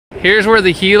Here's where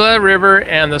the Gila River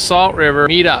and the Salt River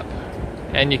meet up.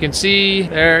 And you can see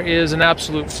there is an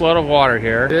absolute flood of water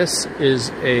here. This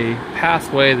is a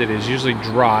pathway that is usually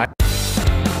dry.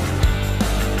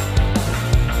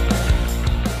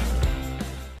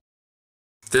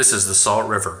 This is the Salt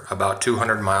River, about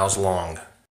 200 miles long.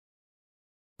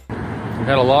 We've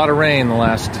had a lot of rain the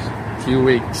last few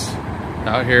weeks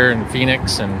out here in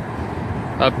Phoenix and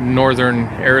up northern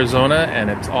Arizona,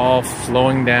 and it's all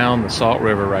flowing down the Salt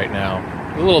River right now.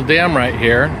 A little dam right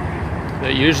here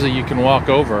that usually you can walk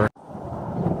over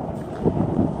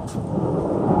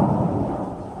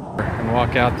and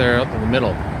walk out there up in the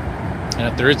middle. And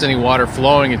if there is any water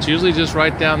flowing, it's usually just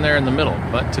right down there in the middle.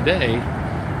 But today,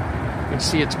 you can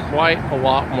see it's quite a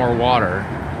lot more water.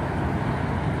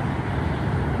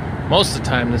 Most of the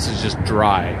time, this is just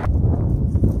dry.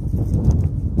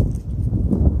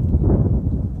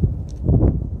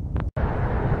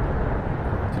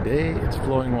 Today, it's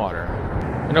flowing water.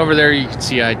 And over there, you can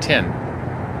see I-10.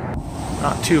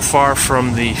 Not too far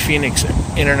from the Phoenix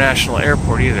International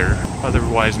Airport either,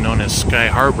 otherwise known as Sky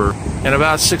Harbor. And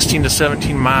about 16 to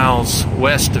 17 miles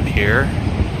west of here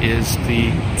is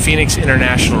the Phoenix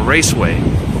International Raceway,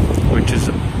 which is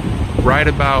right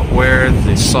about where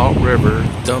the Salt River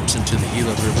dumps into the Gila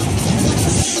River.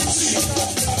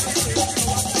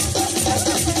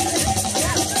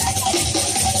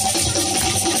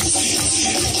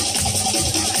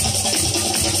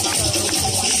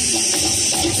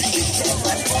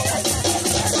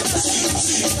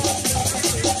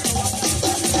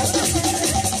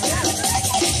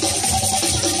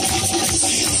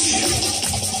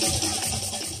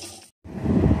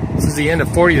 This is the end of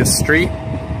 40th Street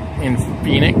in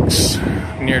Phoenix,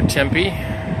 near Tempe,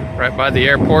 right by the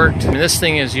airport. And this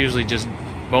thing is usually just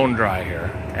bone dry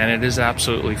here, and it is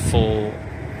absolutely full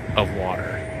of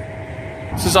water.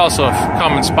 This is also a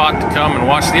common spot to come and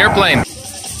watch the airplane.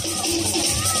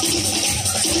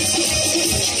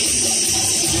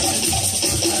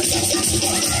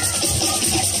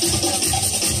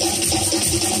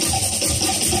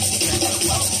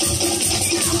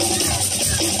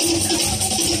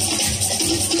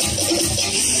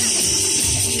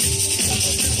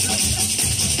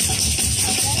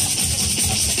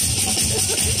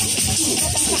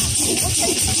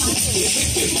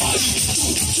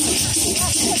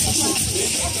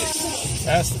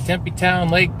 That's the Tempe Town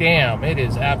Lake Dam. It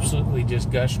is absolutely just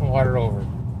gushing water over.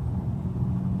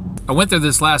 I went there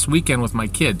this last weekend with my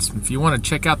kids. If you want to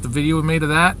check out the video we made of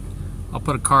that, I'll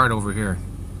put a card over here.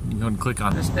 You can go and click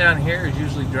on it. This down here is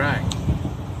usually dry.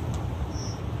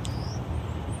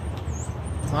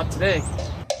 Not today.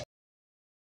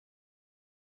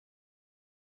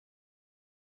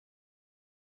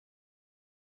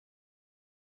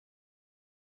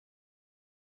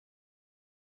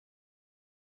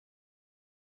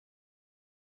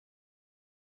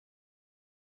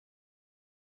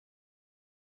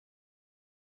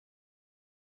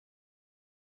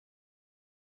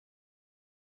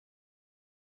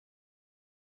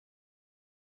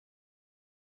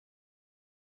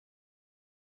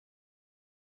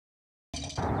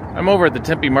 I'm over at the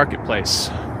Tempe Marketplace,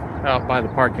 out by the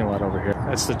parking lot over here.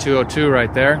 That's the 202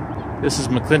 right there. This is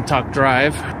McClintock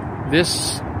Drive.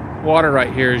 This water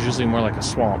right here is usually more like a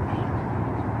swamp.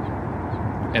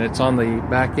 And it's on the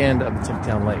back end of the Tempe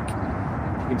Town Lake.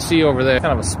 You can see over there,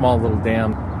 kind of a small little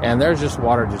dam. And there's just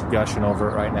water just gushing over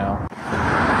it right now.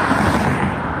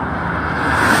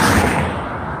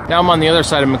 Now I'm on the other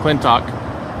side of McClintock,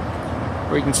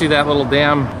 where you can see that little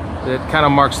dam that kind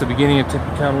of marks the beginning of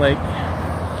Tempe Town Lake.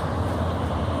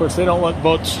 Of course, they don't let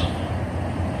boats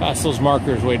past those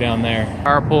markers way down there.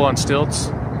 Power pole on stilts.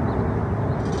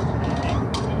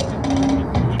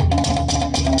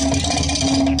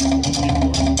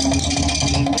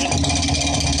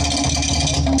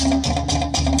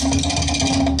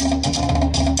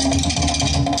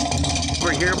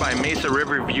 We're here by Mesa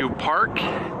Riverview Park.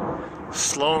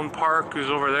 Sloan Park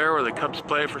is over there where the Cubs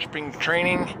play for spring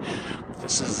training.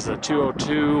 This is the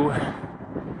 202,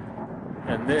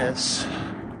 and this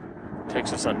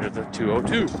takes us under the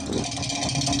 202.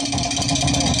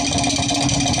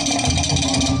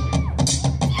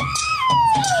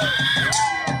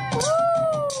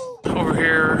 Over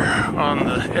here on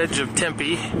the edge of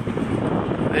Tempe,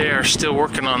 they are still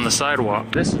working on the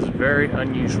sidewalk. This is very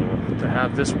unusual to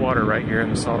have this water right here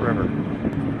in the Salt River.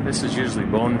 This is usually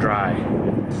bone dry.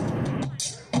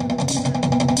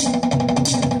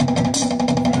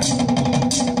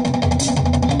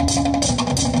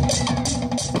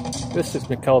 This is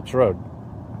McKellips Road.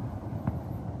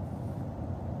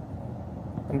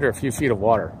 Under a few feet of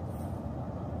water.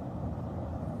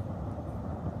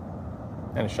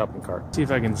 and a shopping cart. See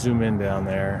if I can zoom in down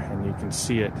there and you can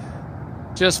see it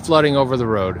just flooding over the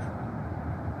road.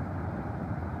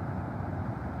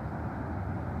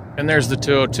 And there's the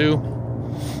 202.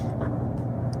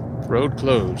 Road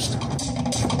closed.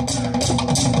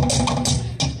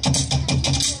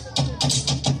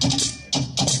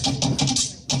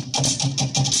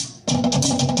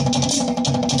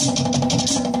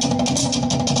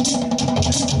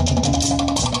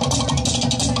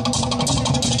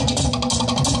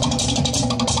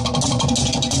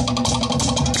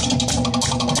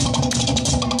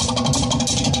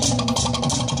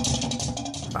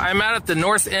 I'm out at the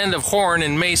north end of Horn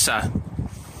in Mesa,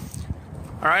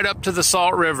 right up to the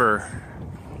Salt River,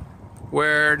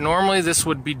 where normally this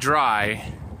would be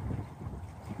dry,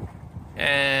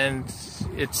 and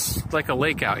it's like a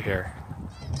lake out here.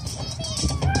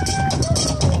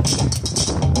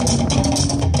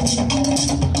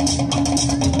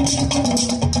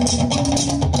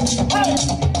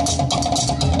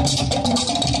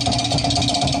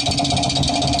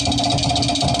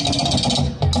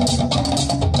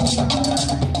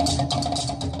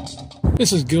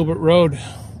 This is Gilbert Road.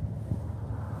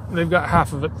 They've got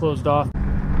half of it closed off.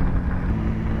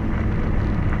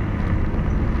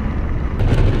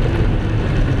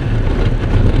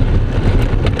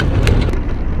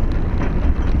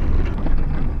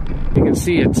 You can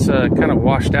see it's kind of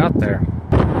washed out there.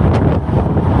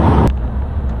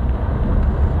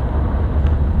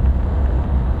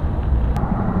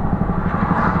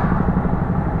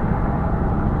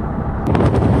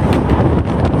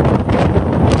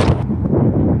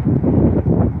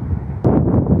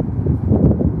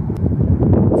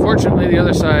 Fortunately, the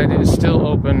other side is still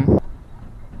open.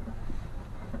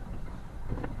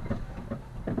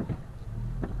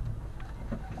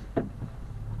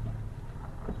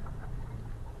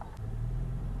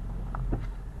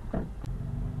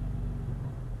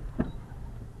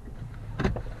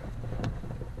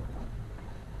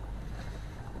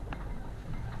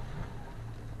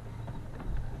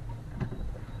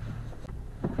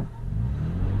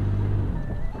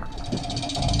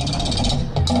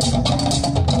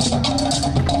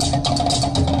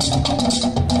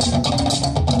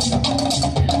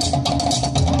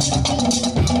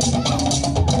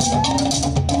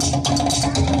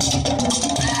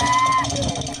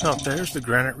 Oh, there's the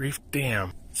Granite Reef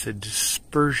Dam. It's a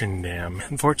dispersion dam.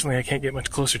 Unfortunately, I can't get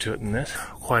much closer to it than this.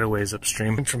 Quite a ways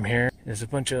upstream. And from here, there's a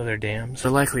bunch of other dams.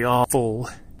 They're likely all full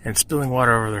and spilling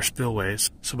water over their spillways.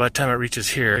 So by the time it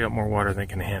reaches here, they got more water than it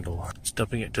can handle. It's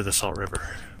dumping it to the Salt River.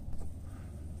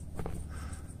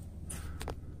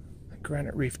 The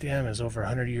Granite Reef Dam is over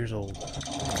 100 years old.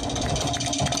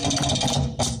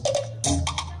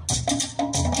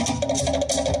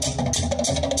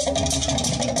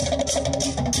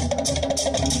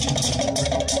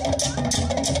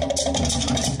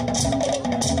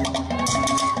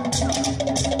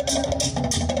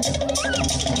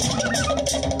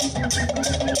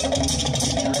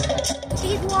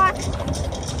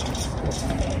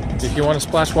 If you want to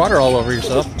splash water all over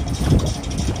yourself.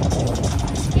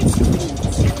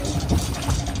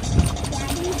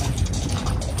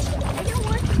 I don't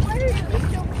want the water to be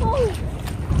so cold.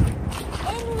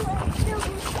 And still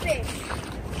fish.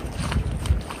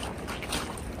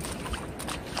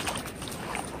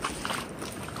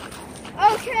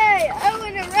 Okay, I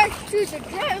want to rush to the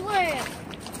dry land.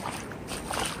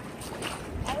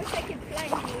 I wish I could fly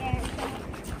in the air so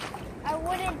I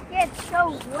wouldn't get so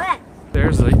wet.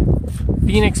 There's the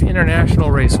Phoenix International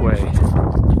Raceway.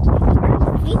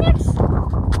 Phoenix?